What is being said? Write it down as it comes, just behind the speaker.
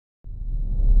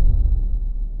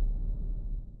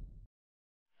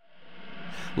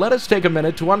Let us take a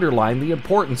minute to underline the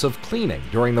importance of cleaning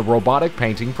during the robotic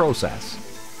painting process.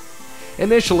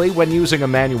 Initially, when using a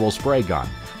manual spray gun,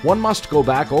 one must go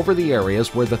back over the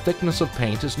areas where the thickness of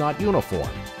paint is not uniform.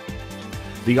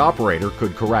 The operator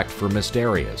could correct for missed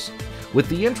areas. With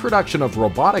the introduction of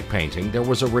robotic painting, there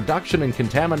was a reduction in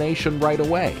contamination right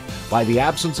away by the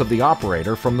absence of the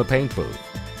operator from the paint booth.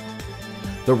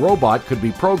 The robot could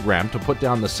be programmed to put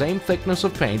down the same thickness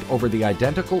of paint over the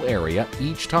identical area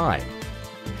each time.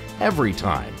 Every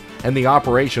time, and the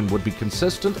operation would be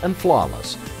consistent and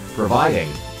flawless, providing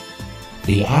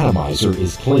The Atomizer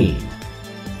is clean.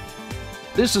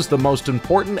 this is the most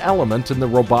important element in the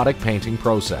robotic painting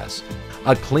process: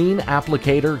 a clean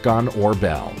applicator, gun, or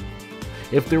bell.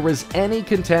 If there is any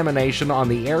contamination on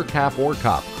the air cap or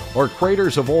cup, or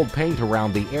craters of old paint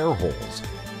around the air holes,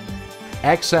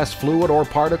 excess fluid or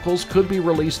particles could be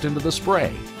released into the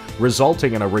spray,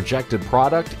 resulting in a rejected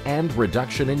product and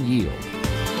reduction in yield.